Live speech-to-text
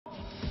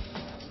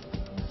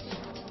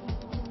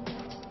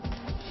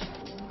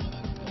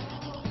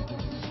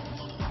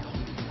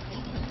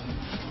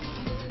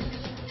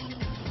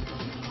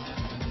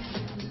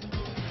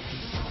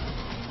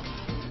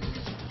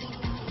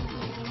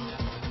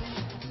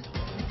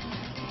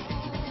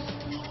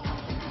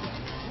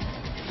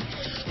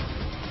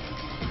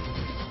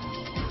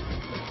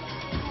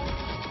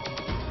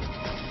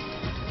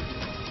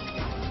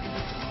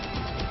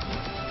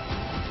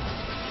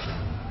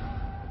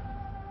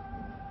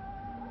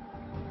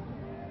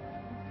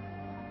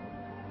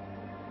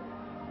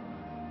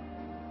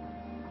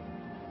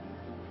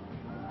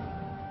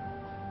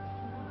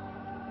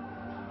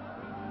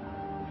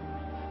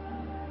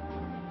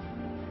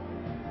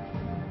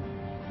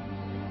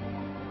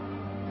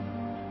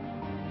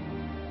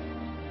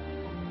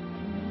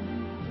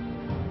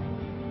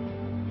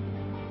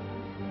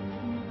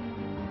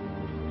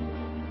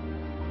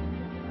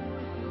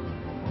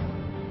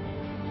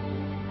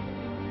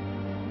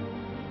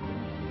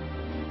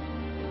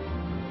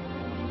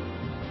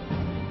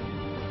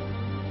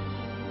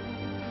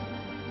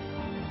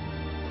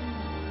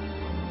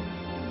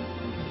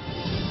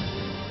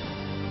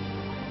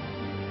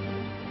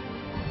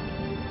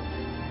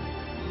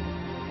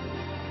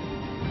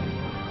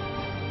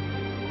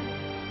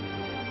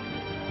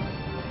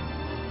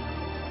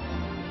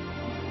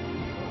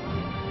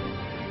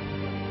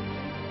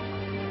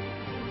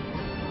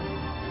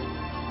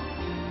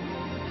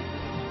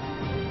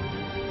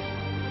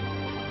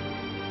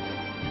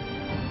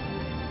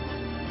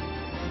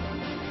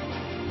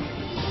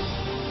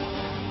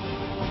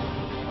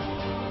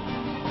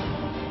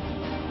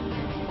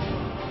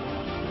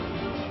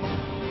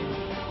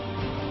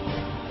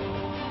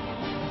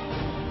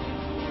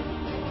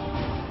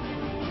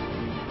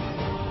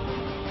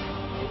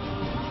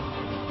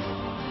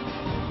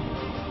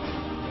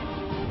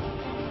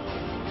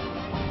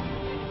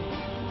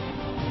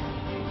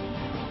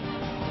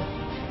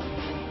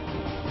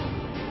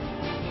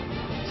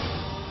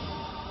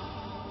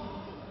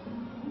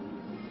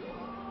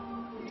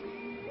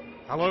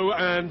Hello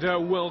and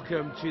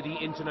welcome to the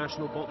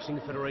International Boxing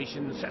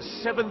Federation's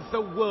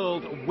 7th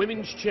World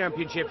Women's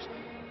Championships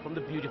from the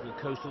beautiful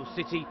coastal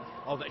city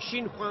of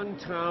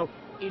Qinhuangdao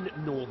in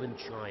northern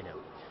China.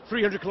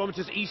 300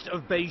 kilometers east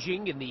of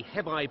Beijing in the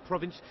Hebei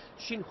province,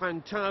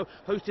 Qinhuangdao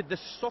hosted the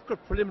soccer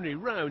preliminary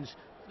rounds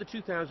for the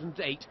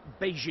 2008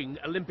 Beijing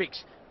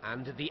Olympics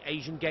and the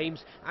Asian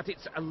Games at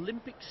its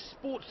Olympic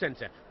Sports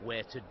Center,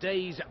 where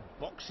today's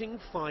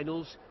boxing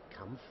finals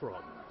come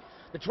from.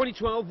 The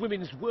 2012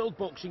 Women's World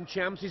Boxing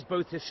Champs is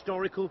both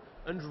historical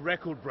and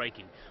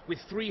record-breaking, with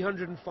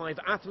 305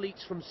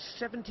 athletes from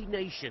 70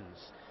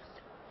 nations,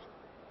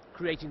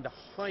 creating the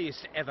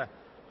highest ever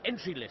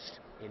entry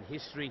list in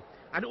history.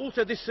 And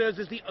also this serves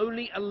as the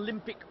only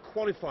Olympic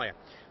qualifier,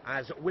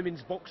 as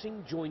women's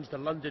boxing joins the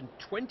London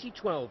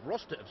 2012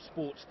 roster of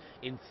sports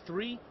in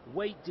 3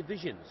 weight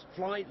divisions,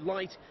 fly,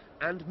 light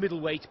and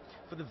middleweight,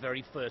 for the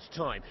very first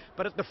time.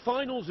 But at the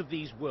finals of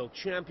these World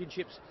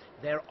Championships,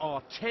 there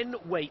are 10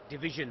 weight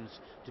divisions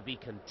to be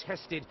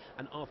contested,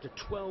 and after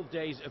 12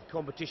 days of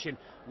competition,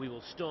 we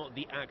will start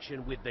the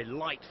action with the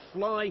light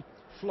fly,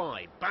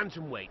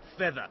 bantamweight,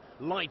 feather,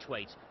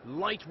 lightweight,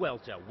 light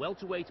welter,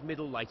 welterweight,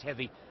 middle, light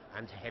heavy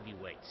and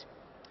heavyweight.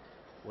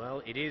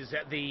 Well, it is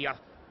the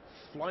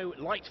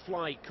light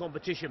fly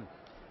competition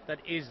that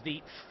is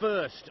the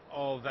first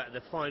of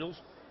the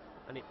finals,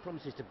 and it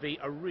promises to be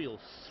a real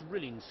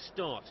thrilling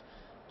start.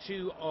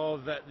 2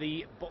 of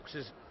the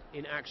boxers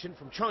in action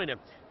from China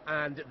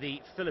and the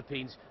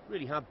Philippines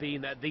really have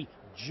been the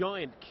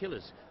giant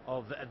killers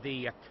of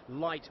the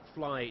light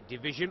fly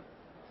division.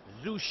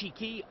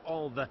 Shiqi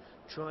of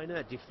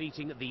China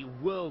defeating the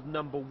world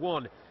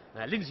 #1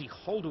 Lindsay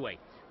Holdaway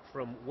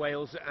from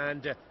Wales,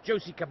 and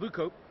Josie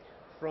Gabuco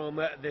from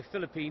the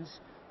Philippines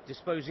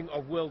disposing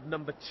of world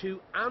 #2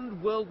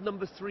 and world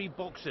 #3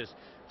 boxers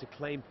to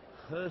claim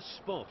her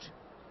spot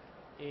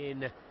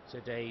in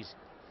today's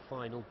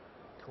final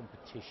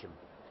competition.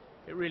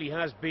 It really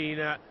has been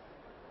a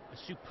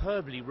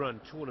superbly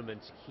run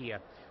tournament here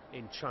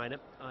in China,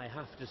 I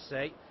have to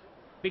say.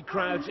 Big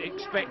crowds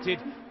expected,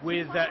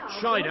 with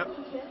China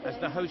as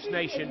the host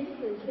nation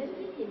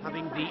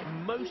having the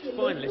most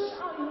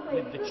finalists,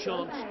 with the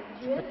chance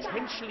to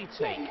potentially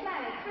take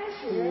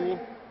 4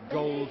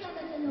 gold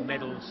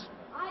medals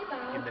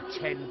in the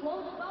 10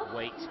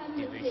 weight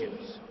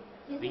divisions.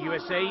 The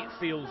USA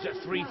fields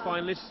 3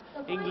 finalists,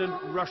 England,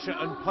 Russia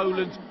and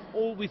Poland,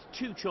 all with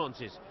 2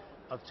 chances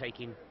of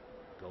taking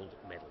gold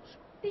medals.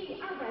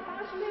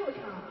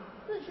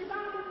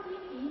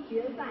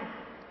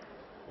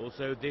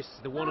 Also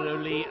the one and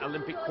only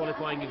Olympic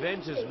qualifying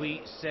event, as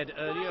we said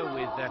earlier,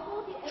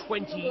 with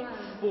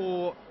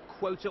 24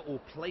 quota or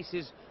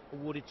places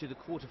awarded to the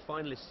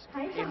quarter-finalists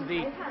in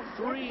the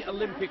 3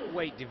 Olympic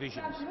weight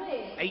divisions.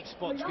 8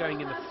 spots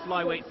going in the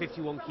flyweight,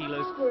 51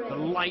 kilos, the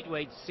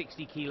lightweight,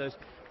 60 kilos,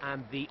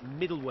 and the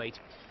middleweight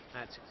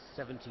at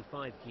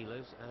 75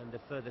 kilos, and a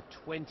further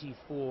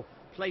 24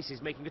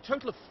 places, making a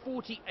total of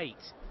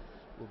 48,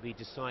 will be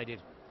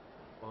decided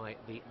by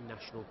the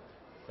national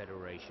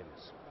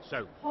federations.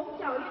 So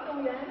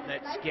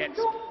let's get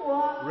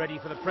ready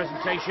for the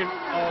presentation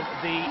of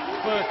the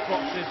first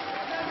boxers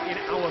in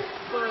our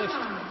first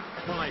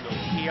final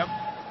here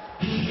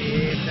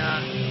in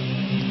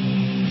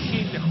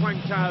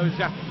Qinhuangdao's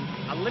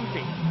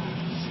Olympic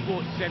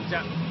Sports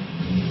Center.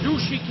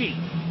 Shiqi.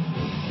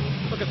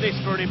 Look at this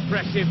for an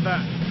impressive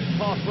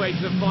pathway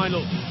to the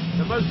final.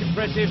 The most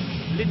impressive,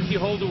 Lindsay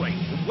Holdaway,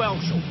 the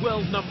Welsh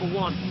world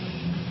 #1,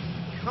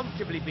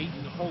 comfortably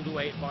beaten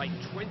Holdaway by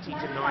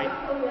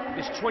 20-9.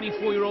 This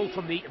 24-year-old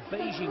from the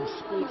Beijing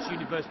Sports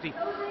University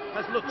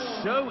has looked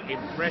so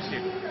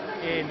impressive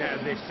in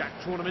this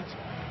tournament.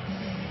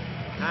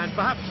 And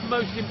perhaps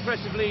most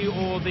impressively,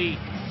 or the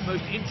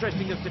most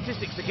interesting of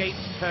statistics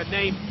against her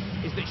name,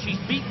 is that she's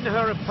beaten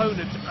her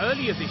opponent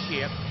earlier this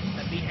year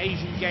at the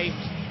Asian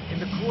Games in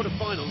the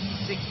quarterfinals,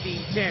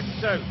 16-10.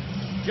 So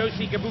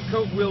Josie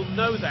Gabuco will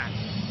know that.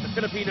 The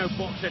Filipino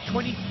boxer,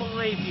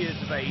 25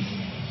 years of age,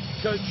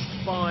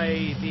 coached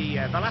by the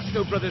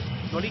Velasco brothers,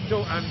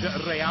 Nolito and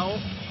Real,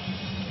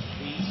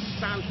 the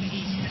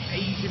Southeast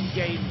Asian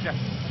Games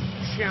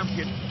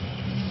champion.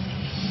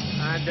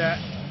 And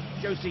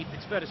Josie,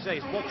 it's fair to say,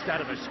 has boxed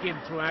out of her skin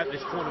throughout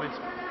this tournament,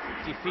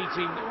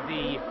 defeating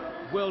the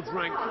world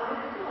rank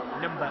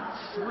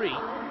 #3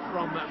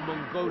 from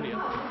Mongolia,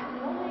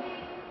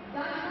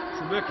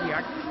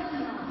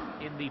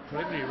 Qinhuangdao, in the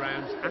preliminary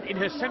rounds, and in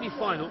her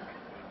semi-final,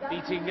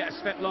 beating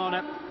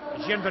Svetlana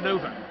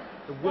Zhenvanova,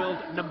 the world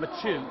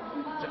 #2,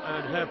 to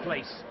earn her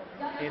place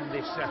in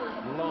this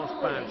last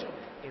bout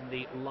in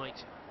the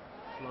light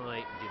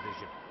fly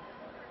division.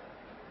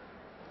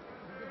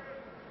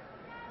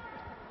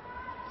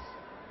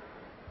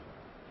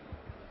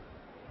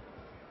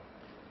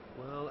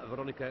 Well,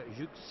 Veronika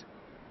Jukes,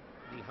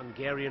 the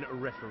Hungarian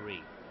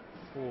referee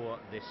for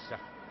this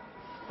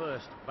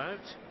first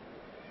bout.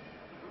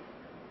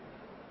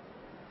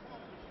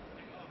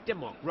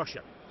 Denmark,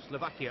 Russia,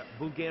 Slovakia,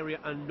 Bulgaria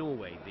and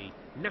Norway, the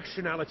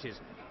nationalities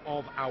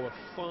of our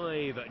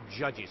 5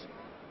 judges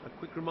A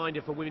quick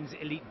reminder for women's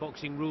elite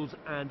boxing rules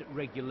and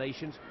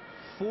regulations.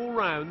 4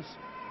 rounds,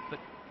 but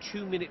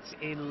 2 minutes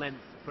in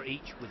length for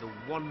each, with a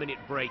 1-minute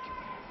break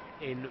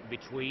in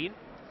between.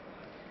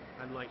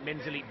 Unlike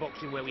men's elite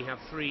boxing, where we have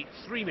 3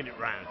 3-minute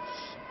rounds.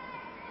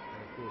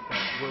 And of course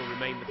that will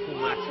remain the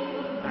format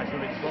as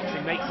women's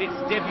boxing makes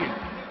its debut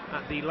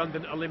at the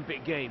London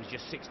Olympic Games,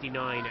 just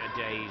 69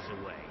 days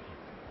away.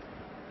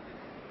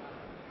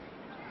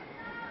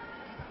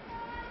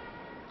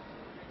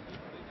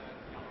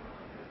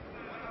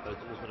 Both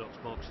orthodox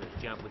boxers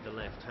jab with the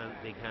left hand,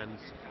 big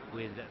hands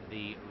with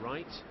the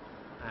right,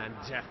 and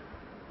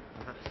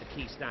perhaps the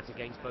key stat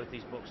against both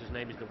these boxers'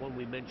 name is the one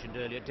we mentioned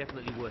earlier,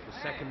 definitely worth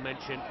a second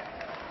mention.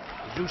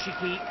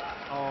 Shiqi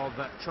of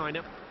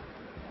China,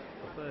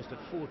 the first of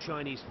 4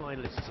 Chinese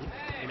finalists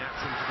in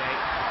action today,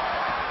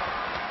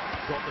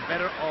 got the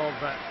better of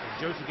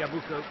Josie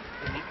Gabuco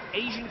in the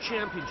Asian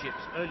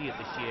Championships earlier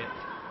this year.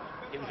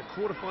 It was a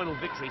quarter-final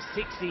victory,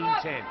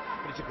 16-10,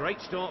 but it's a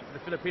great start for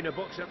the Filipino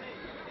boxer.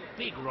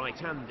 Big right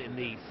hand in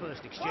the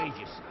first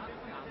exchanges.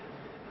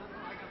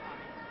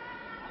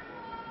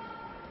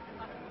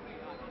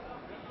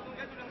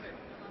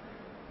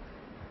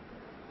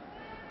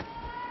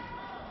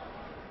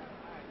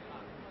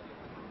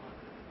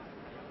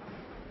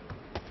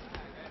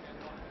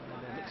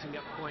 And they're mixing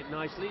up quite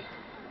nicely.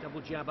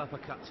 Double jab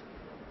uppercut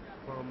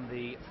from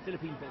the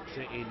Philippine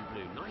boxer in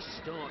blue. Nice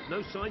start.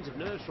 No signs of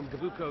nerves from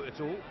Gabuco at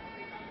all.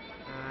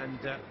 And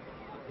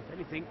if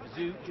anything,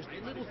 Zhu just a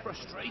little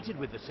frustrated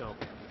with herself.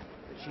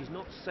 But she's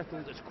not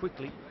settled as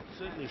quickly.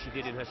 Certainly she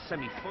did in her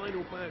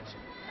semi-final bout,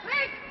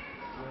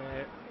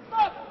 where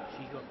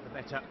she got the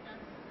better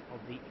of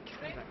the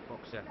Kazakh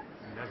boxer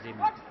Nazim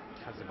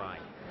Kazabai.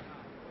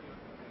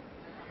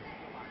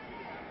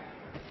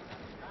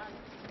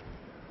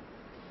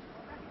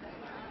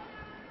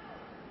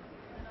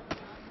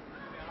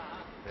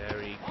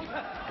 Very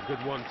a good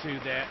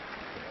 1-2 there.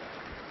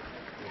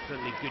 And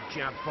certainly good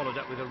jab followed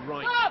up with a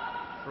right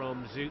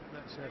from Zhu.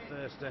 That's her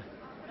first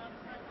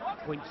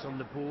points on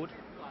the board.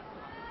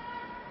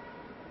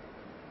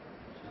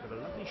 She's got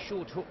a lovely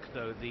short hook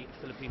though, the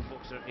Philippine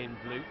boxer in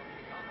blue.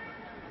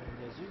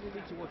 And Zhu will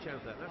need to watch out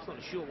for that. That's not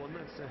a short one,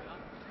 that's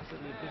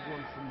certainly a big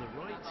one from the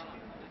right.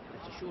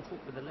 It's a short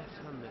hook with the left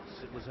hand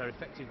that was her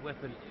effective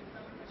weapon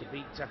to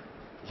beat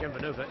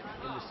Qinhuangdao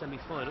in the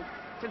semi-final.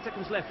 10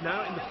 seconds left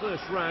now in the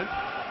first round,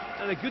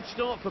 and a good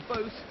start for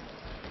both.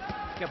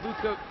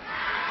 Gabuco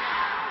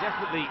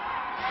definitely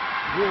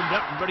warmed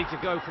up and ready to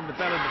go from the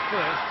bell in the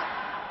first,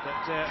 but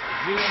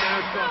Zhu now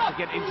starts to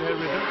get into her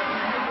rhythm.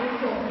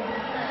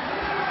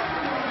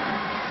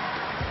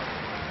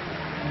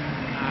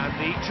 And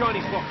the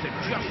Chinese boxer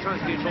just has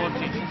the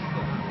advantage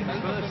in the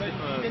first of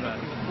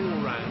 4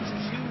 rounds,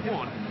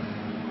 2-1.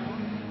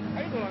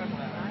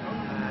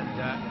 And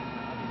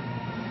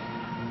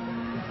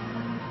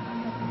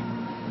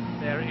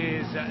there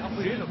is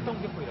Zhu.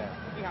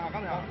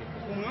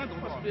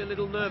 Must be a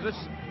little nervous.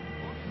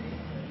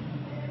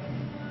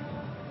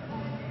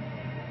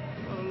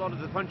 Not a lot of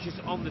the punches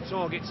on the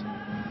target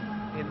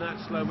in that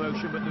slow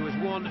motion, but there was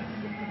one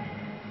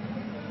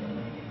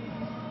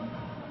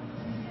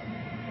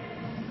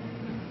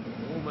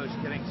almost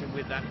connecting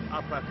with that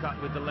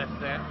uppercut with the left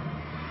there.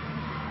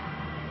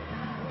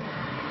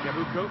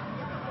 Gabuco.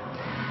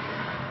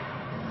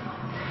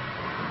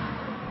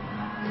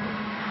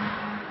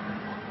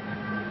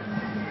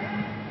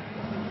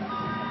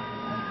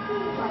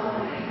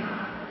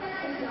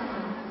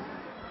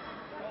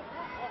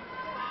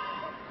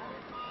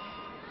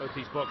 Both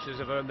these boxers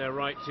have earned their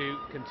right to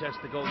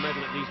contest the gold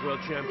medal at these World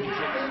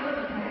Championships.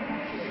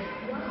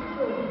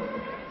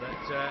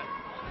 But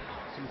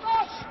some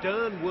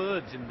stern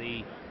words in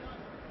the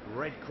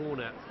red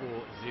corner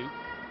for Zhu.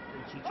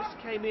 And she just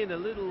came in a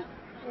little,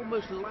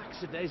 almost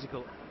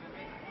lackadaisical.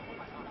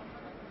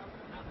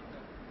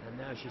 And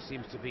now she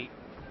seems to be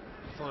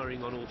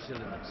firing on all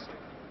cylinders.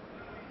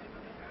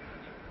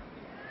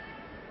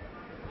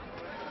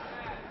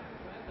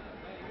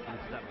 Looking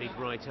for that big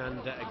right hand,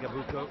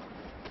 Gabuco.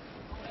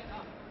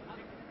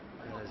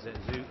 As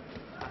Zhu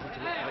having to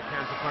look for the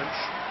counter punch.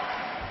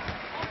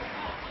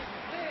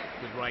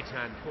 Good right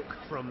hand hook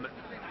from the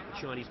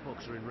Chinese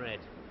boxer in red.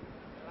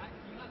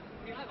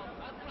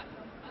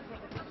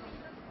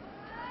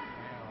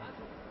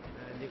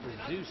 And it was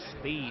Zhu's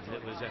speed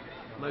that was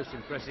most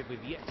impressive.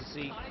 We've yet to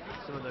see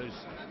some of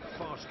those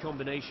fast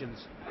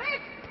combinations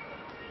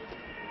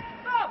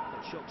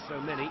that shocked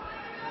so many.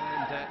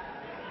 And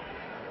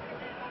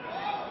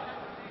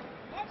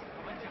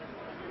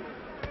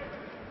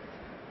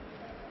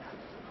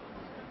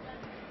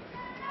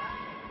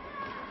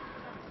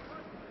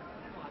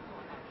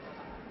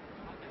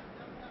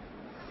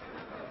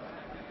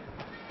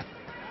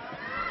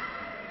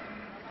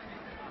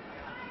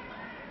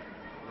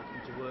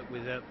work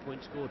with a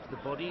point score to the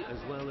body as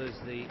well as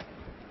the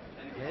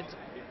head.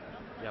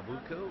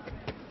 Gabuco,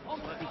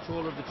 slightly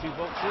taller of the two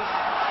boxers.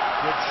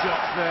 Good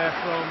shots there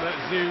from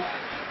Zhu.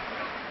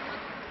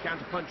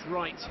 Counter punch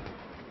right,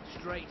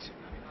 straight.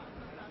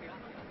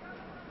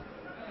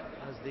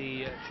 As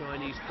the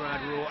Chinese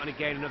crowd roar, and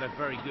again another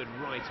very good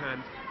right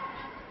hand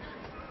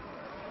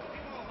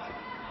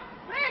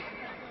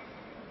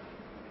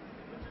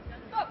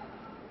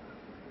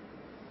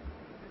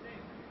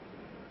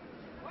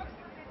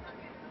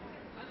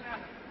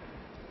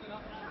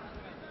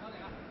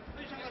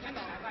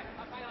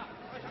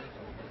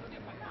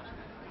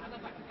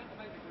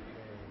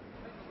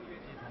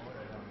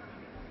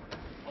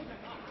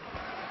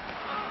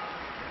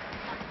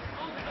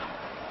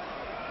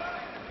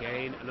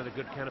Again, another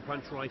good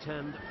counter-punch right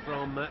hand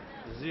from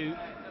Zhu.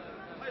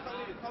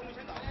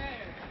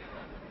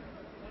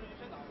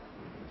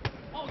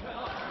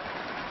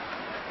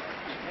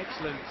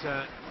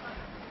 Excellent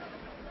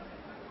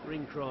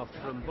ring craft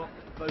from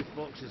both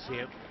boxers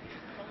here.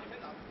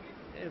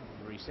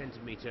 Every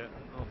centimetre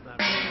of that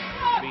ring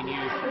has been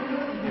used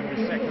in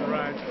the second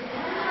round.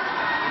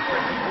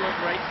 Impressive work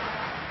rate.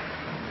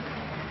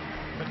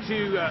 But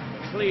two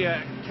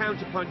clear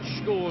counter-punch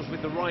scores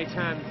with the right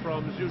hand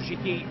from Zhu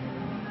Shiqi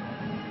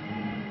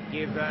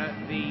give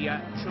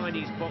the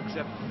Chinese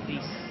boxer the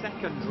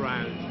second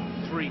round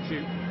 3-2.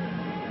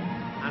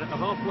 And at the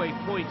halfway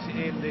point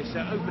in this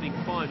opening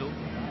final,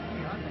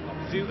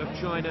 Zhu of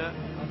China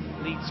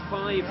leads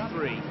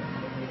 5-3.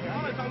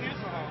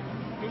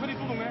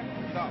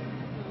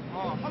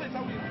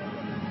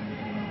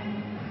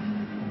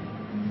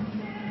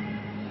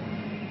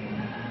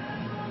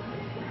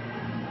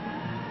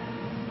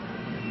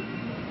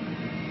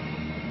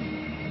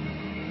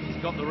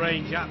 He's got the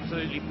range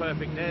absolutely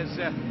perfect. There's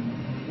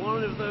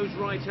one of those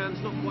right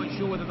hands, not quite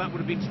sure whether that would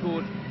have been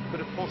scored, could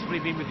have possibly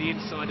been with the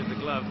inside of the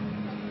glove.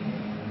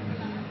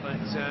 But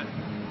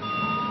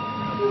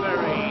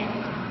very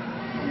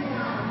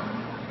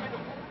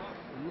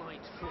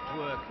light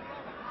footwork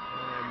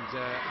and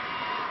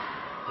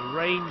the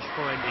range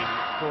finding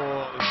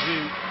for Zhu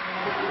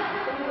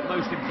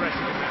most impressive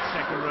in that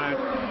second round.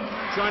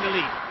 China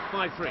lead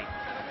 5-3.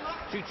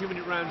 2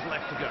 2-minute rounds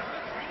left to go.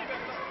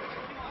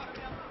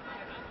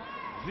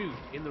 Zhu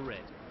in the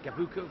red,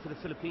 Gabuco for the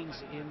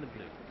Philippines in the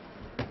blue.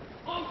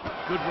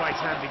 Good right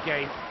hand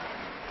again,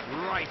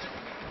 right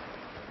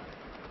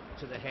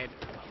to the head.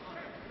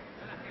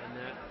 And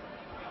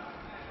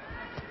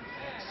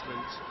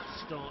excellent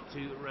start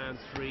to round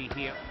 3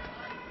 here.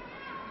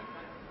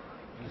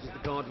 Uses the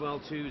guard well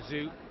too,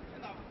 Zhu.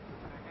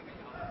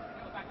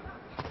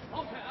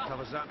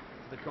 Covers up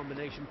the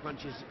combination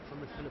punches from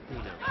the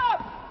Filipino. A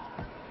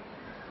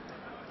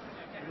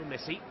little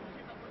messy.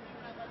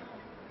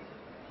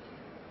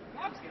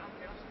 Watch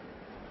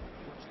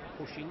the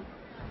pushing.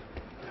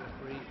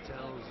 Referee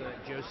tells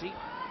Josie.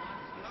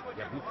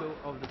 Gabuco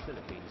of the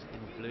Philippines in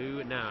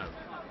blue now.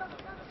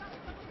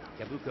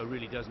 Gabuco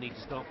really does need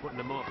to start putting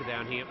the marker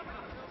down here.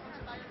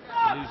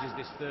 He loses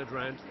this third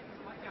round.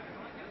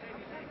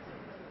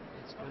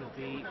 It's going to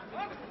be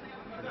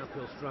an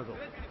uphill struggle.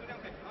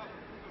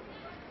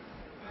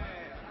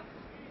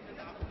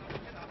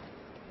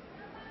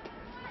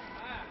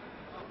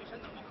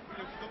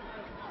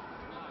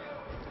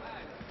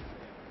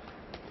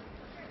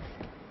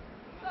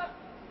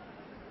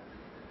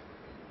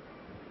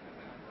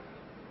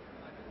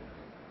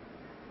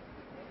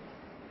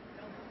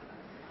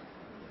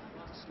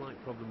 Slight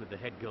problem with the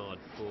head guard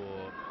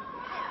for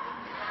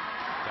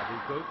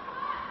Gabuco.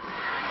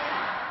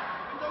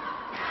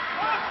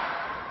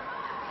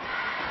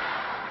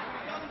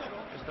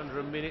 Just under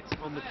a minute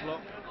on the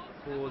clock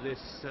for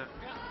this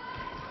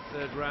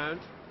third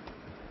round.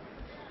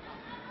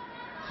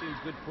 2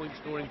 good point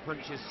scoring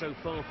punches so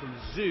far from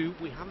Zhu.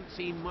 We haven't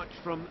seen much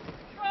from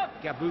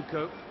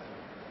Gabuco.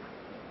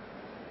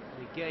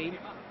 And again,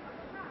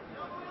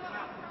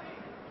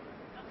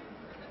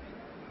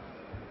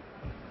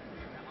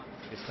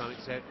 this time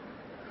it's a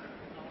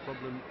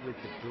problem with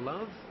the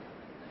glove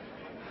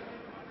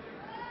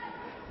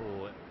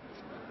for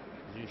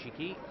Zhu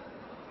Shiqi.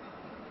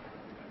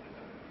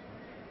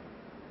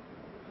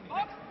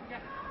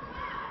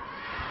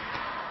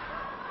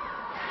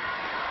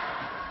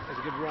 There's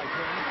a good right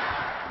hand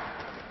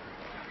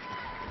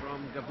from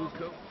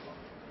Gabuco.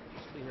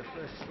 This will be her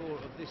first score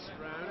of this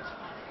round.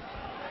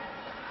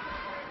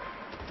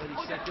 30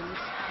 seconds.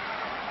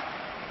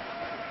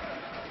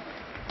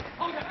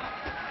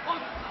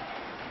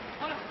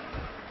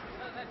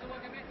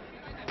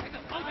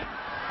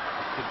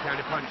 Good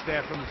counter punch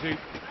there from Zhu.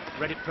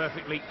 Read it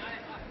perfectly.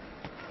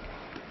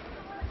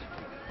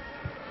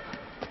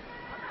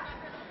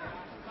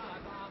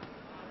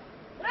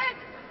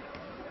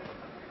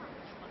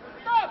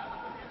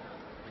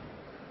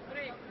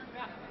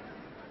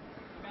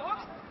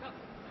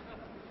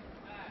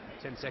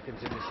 Ten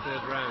seconds in this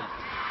third round.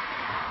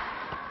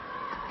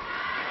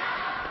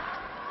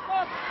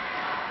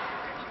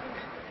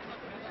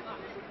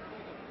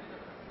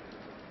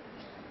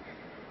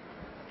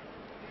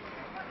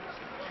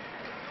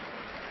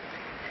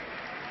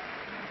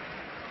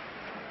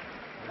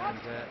 And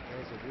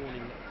there's a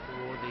warning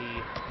for the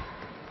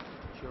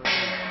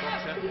Chinese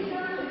boxer.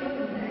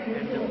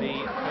 End of the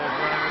third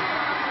round.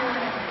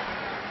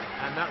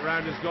 And that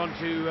round has gone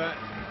to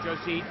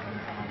Josie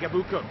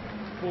Gabuco,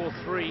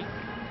 4-3.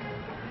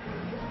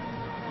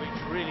 Which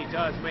really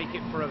does make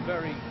it for a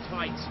very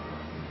tight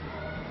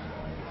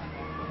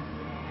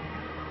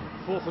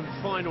fourth and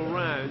final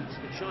round.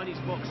 The Chinese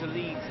boxer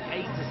leads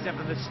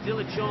 8-7. There's still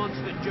a chance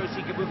that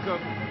Josie Gabuco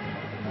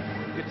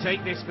could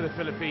take this for the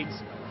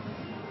Philippines.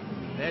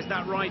 There's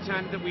that right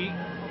hand that we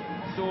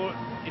saw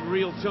in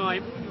real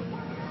time.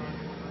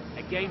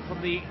 Again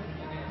from the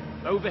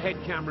overhead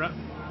camera.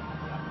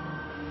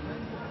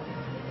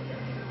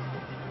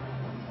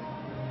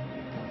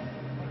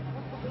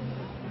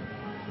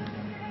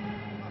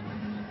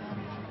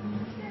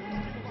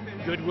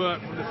 Good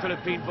work from the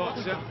Philippine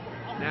boxer.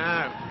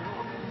 Now,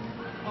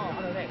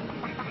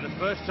 for the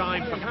first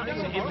time perhaps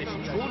in this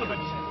tournament,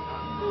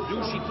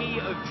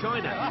 Shiqi of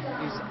China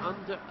is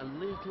under a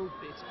little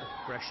bit of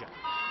pressure.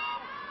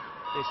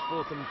 This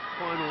fourth and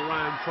final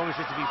round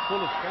promises to be full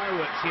of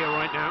fireworks here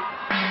right now.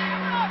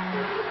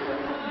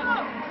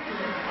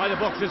 Either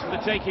boxers for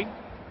the taking.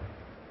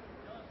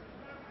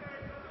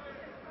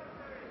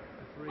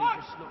 Referee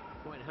just not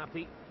quite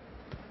happy.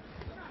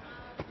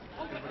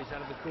 Everybody's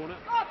out of the corner.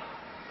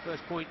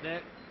 First point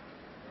there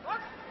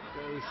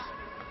goes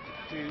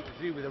to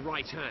Zhu with a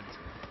right hand.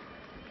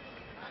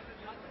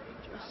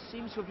 Just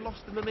seems to have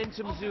lost the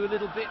momentum, Zhu, a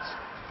little bit.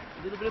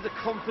 A little bit of the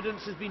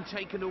confidence has been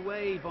taken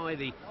away by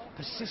the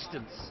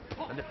persistence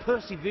and the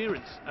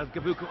perseverance of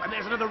Gabuco. And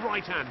there's another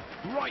right hand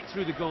right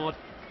through the guard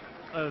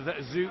of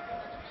Zhu.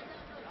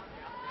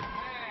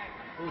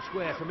 All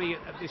square for me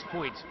at this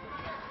point.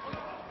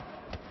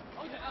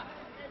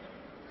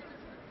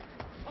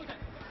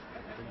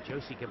 And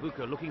Josie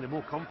Gabuco looking the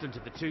more confident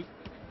of the two.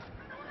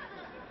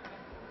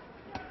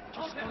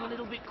 Just gone a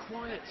little bit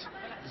quiet,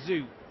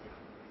 Zhu.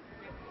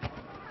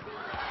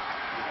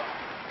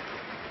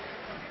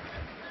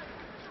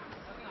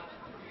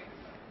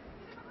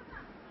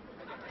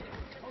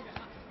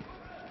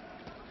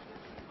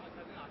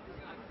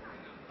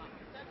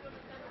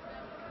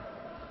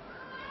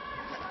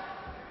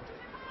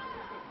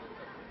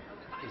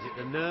 Is it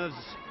the nerves?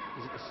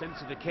 Is it the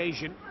sense of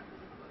occasion?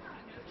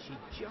 She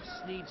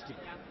just needs to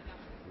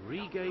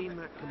regain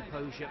that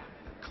composure,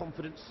 that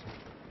confidence.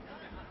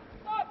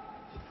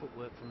 Good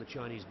footwork from the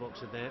Chinese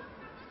boxer there.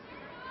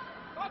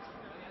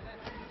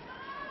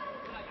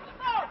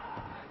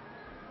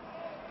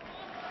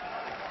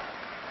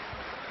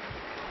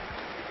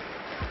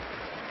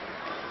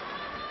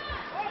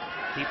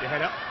 Keep the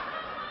head up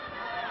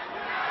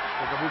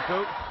for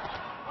Gabuco.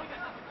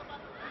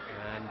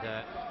 And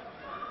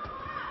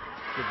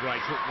good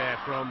right hook there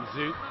from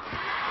Zhu.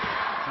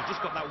 She's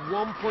just got that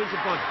 1 point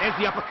advantage. There's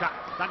the uppercut.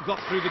 That got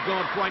through the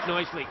guard quite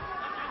nicely.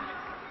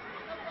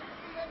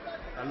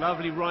 A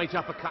lovely right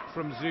uppercut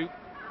from Zhu.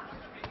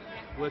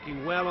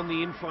 Working well on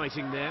the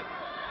infighting there.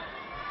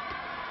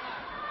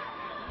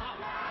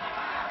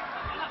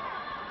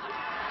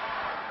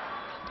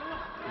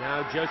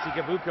 Now Josie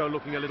Gabuco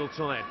looking a little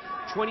tired.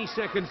 20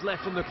 seconds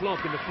left on the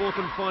clock in the fourth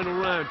and final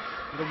round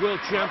of the World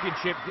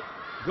Championship.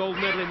 Gold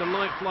medal in the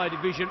light fly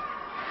division.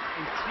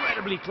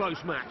 Incredibly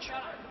close match.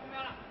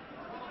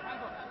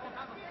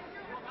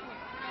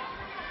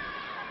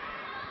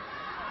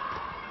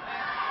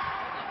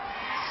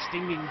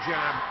 Stinging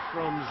jab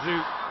from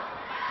Zhu.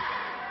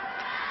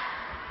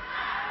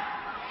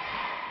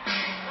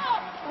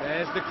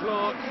 There's the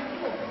clock.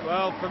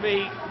 Well, for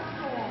me,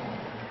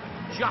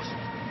 just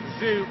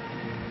Zhu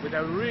with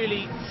a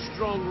really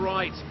strong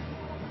right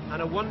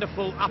and a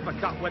wonderful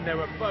uppercut when they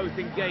were both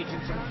engaged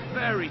in some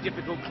very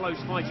difficult close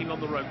fighting on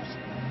the ropes.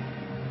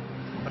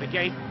 But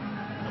again,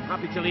 I'm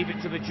happy to leave it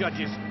to the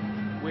judges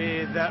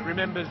with,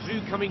 remember,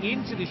 Zhu coming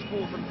into this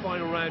fourth and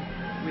final round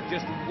with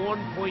just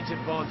 1 point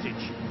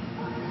advantage.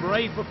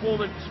 Brave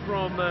performance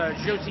from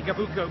Josie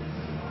Gabuco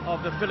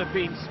of the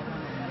Philippines.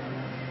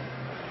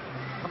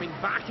 Coming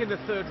back in the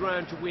third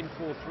round to win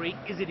 4-3.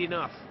 Is it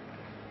enough?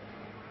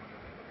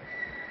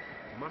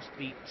 Must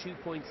be 2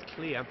 points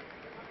clear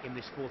in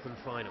this fourth and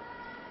final.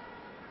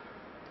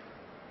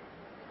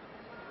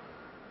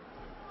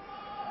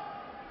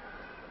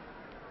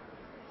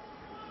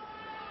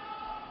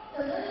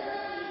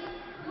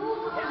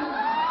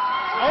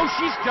 Oh,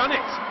 she's done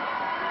it!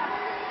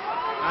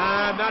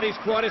 And that is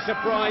quite a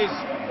surprise,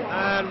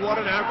 and what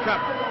an outcome.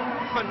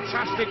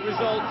 Fantastic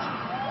result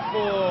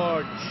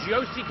for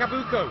Josie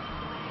Gabuco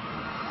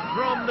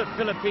from the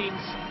Philippines,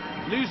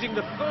 losing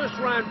the first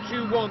round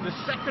 2-1, the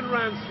second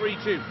round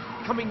 3-2,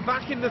 coming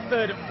back in the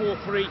third at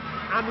 4-3,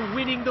 and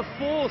winning the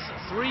fourth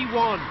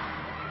 3-1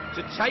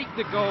 to take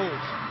the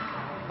gold.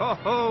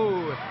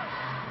 Ho-ho!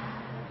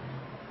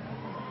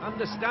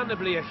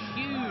 Understandably, a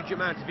huge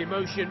amount of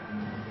emotion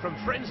from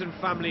friends and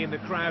family in the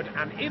crowd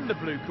and in the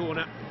blue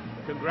corner.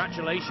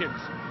 Congratulations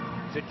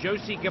to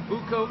Josie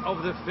Gabuco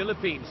of the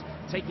Philippines,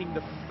 taking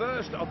the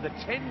first of the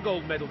 10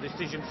 gold medal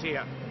decisions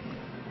here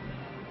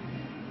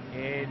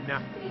in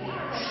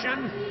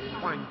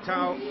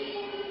Qinhuangdao.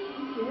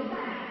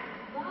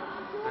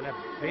 And a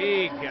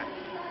big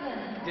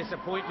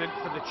disappointment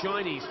for the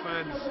Chinese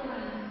fans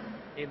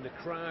in the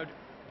crowd.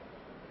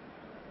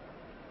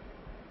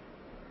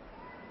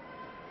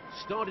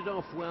 Started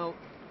off well,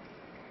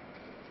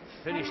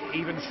 finished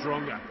even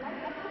stronger.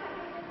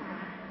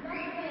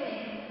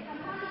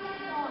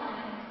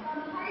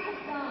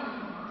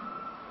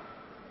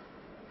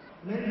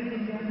 Ladies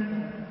and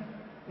gentlemen,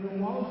 the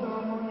award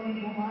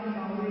ceremony for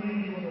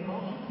AIBA for the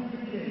boxing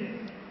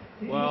championship.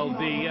 Well,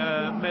 the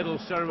medal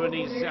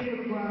ceremonies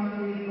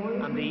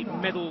and the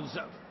medals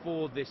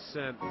for this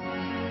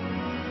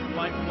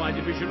light fly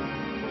division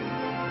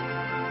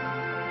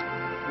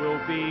will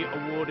be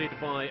awarded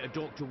by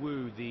Dr.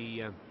 Wu,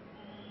 the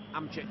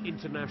Amateur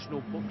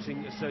International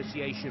Boxing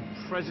Association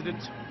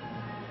president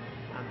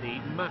and the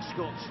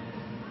mascot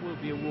will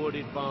be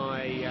awarded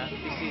by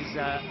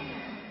Mrs.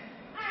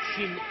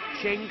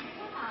 Xin,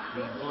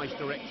 the Vice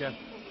Director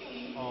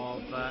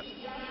of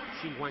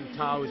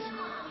Qinhuangdao's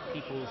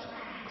People's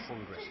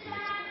Congress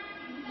Committee.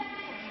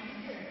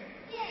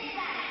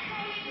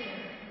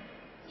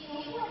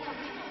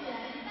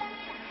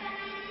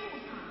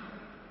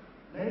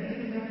 Ladies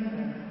and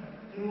gentlemen,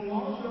 the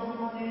award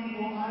ceremony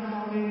for AIBA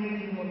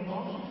ladies for the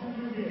boxing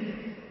championship,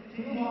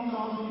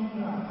 Qinhuangdao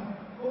Club,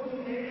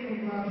 48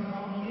 kilograms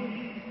of each.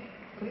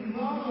 Please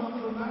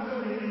welcome the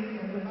medalists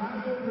and the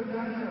medal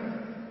presenters.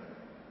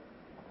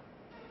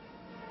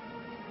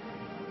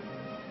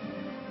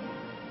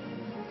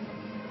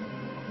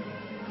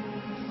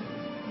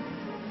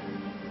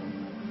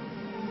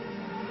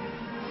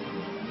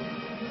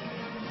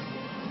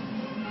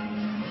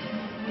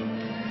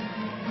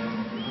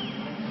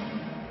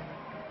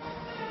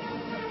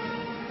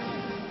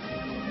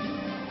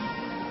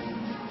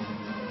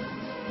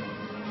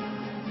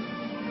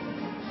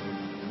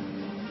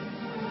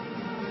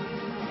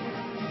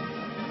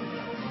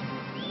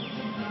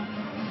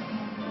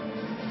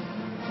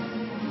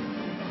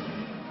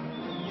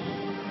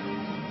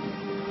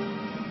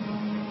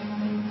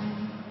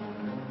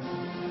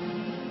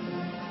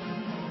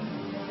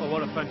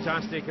 What a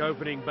fantastic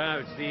opening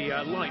bout. The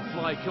light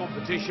fly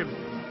competition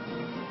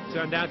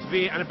turned out to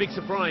be, and a big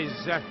surprise,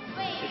 it's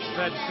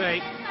fair to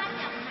say,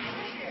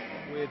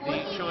 with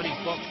the Chinese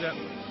boxer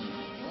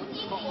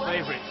top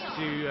favourites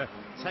to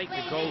take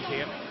the gold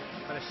here.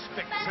 But a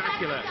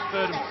spectacular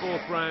third and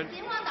fourth round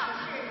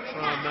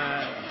from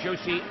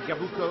Josie,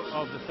 Gabuco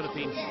of the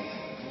Philippines.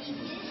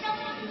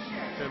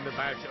 Turn the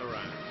bout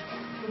around.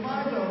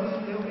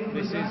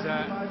 This is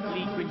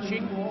Li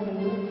Qinqing.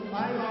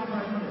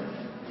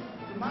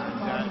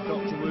 And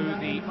Dr. Wu,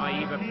 the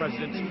AIBA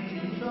president,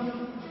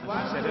 as I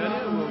said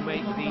earlier, will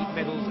make the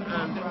medals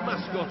and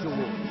mascot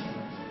awards.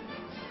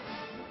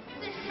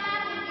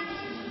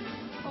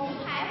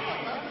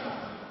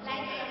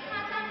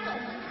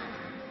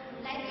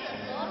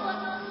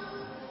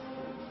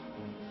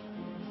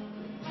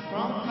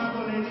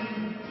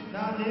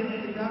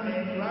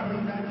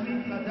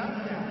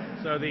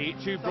 So the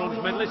two bronze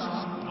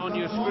medalists on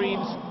your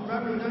screens.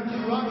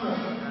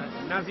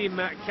 Nazim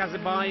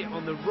Kazabai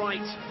on the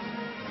right,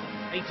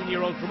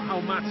 18-year-old from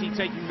Almaty,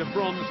 taking the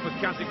bronze for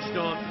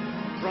Kazakhstan,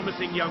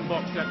 promising young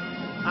boxer,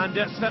 and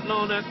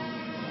Svetlana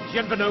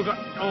Zhenbanova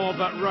of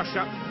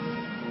Russia,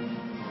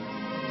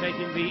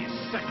 taking the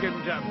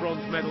second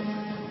bronze medal.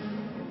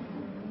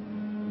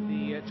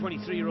 The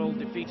 23-year-old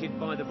defeated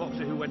by the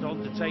boxer who went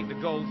on to take the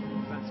gold,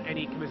 if that's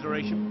any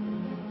commiseration.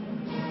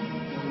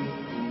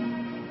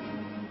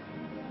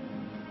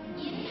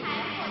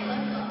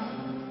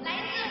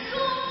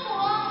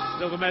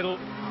 Silver medal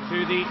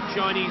to the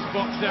Chinese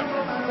boxer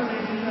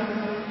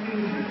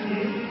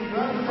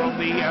from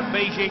the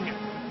Beijing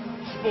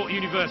Sport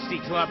University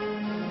Club,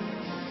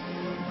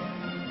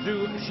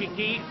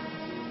 Shiqi.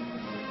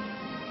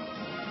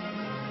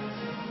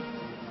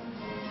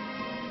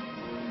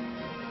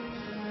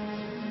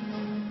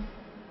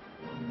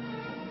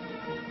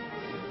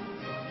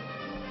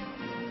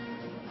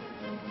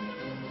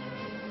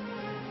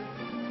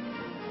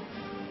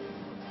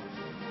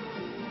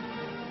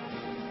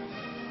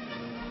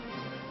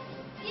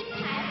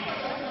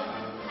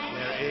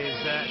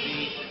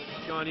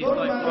 The Chinese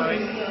light fly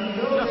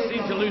just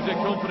seemed to lose their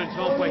confidence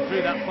halfway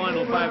through that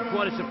final bout.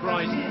 Quite a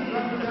surprise,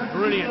 a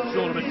brilliant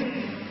tournament.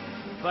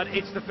 But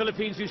it's the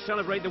Philippines who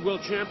celebrate the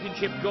World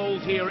Championship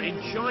gold here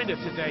in China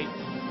today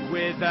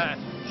with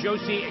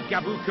Josie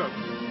Gabuco,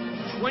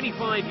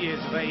 25 years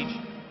of age.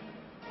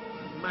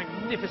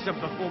 Magnificent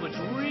performance,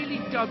 really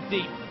dug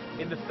deep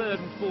in the third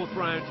and fourth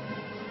round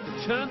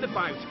to turn the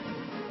bout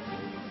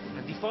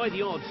and defy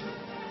the odds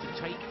to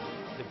take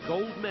the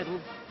gold medal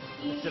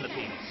for the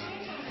Philippines.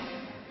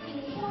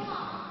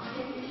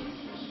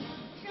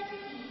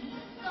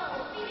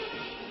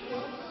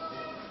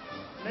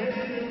 Ladies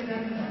and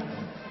gentlemen,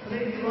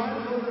 please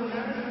rise for the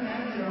national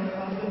anthem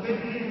of the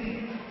Philippines.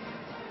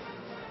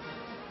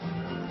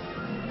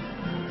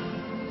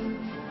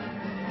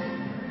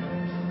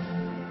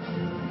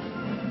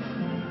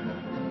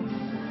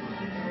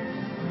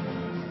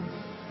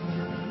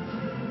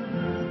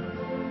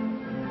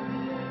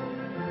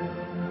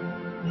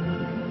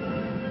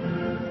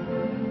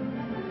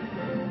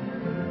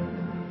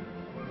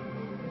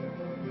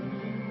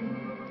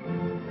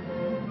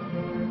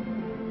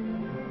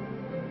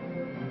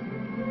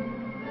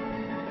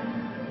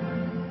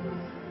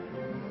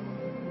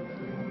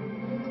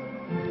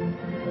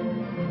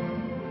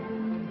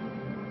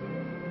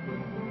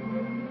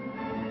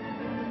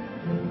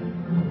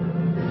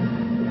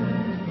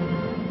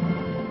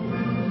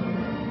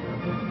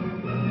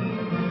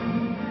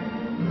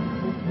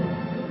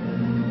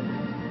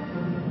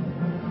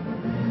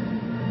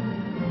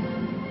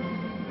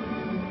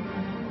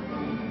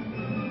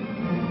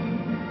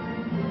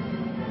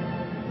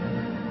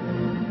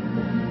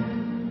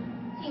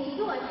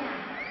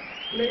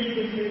 Please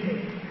be seated.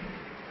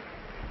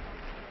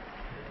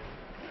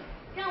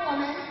 让我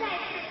们再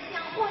次向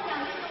获奖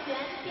运动员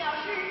表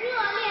示热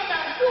烈的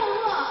祝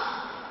贺。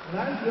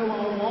Let's give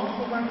our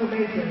warm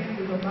congratulations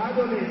to the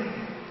medalists.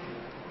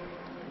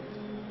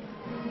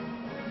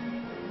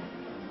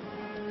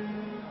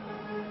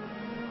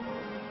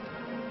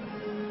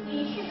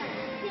 女士们、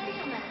先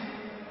生们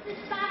，48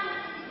个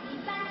星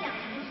级颁奖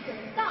仪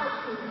式到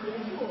此结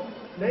束。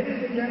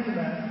Ladies and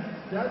gentlemen,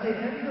 that's the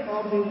end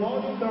of the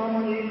award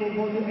ceremony for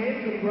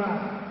 48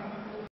 kilograms.